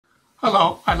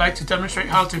Hello, I'd like to demonstrate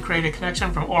how to create a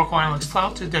connection from Oracle Analytics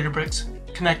Cloud to Databricks.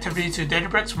 Connectivity to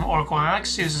Databricks from Oracle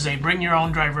Analytics uses a bring your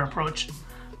own driver approach.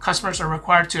 Customers are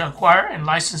required to acquire and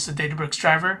license the Databricks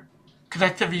driver.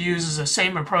 Connectivity uses the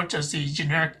same approach as the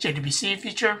generic JDBC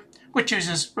feature, which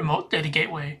uses Remote Data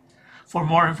Gateway. For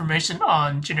more information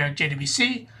on generic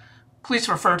JDBC, please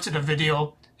refer to the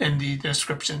video in the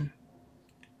description.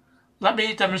 Let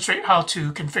me demonstrate how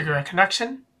to configure a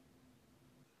connection.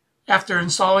 After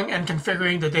installing and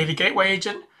configuring the Data Gateway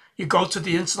agent, you go to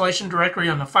the installation directory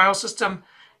on the file system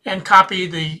and copy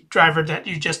the driver that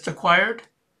you just acquired.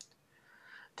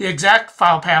 The exact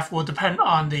file path will depend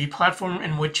on the platform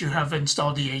in which you have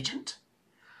installed the agent.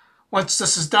 Once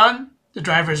this is done, the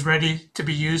driver is ready to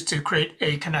be used to create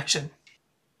a connection.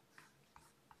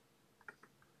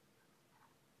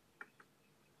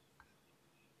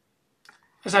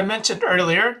 As I mentioned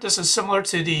earlier, this is similar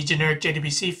to the generic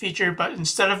JDBC feature, but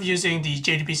instead of using the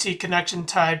JDBC connection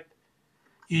type,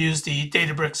 you use the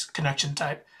Databricks connection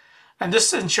type. And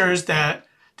this ensures that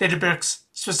Databricks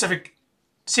specific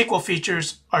SQL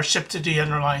features are shipped to the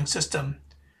underlying system.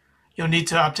 You'll need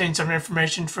to obtain some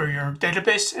information for your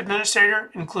database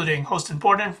administrator, including host and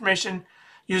port information,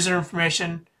 user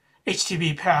information,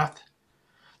 HTTP path.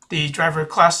 The driver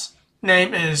class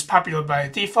name is popular by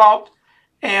default,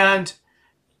 and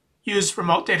use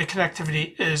remote data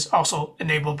connectivity is also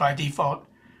enabled by default.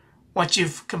 Once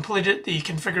you've completed the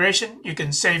configuration, you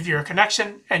can save your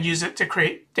connection and use it to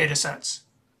create datasets.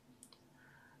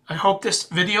 I hope this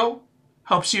video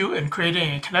helps you in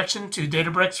creating a connection to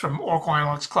Databricks from Oracle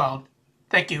Analytics Cloud.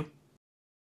 Thank you.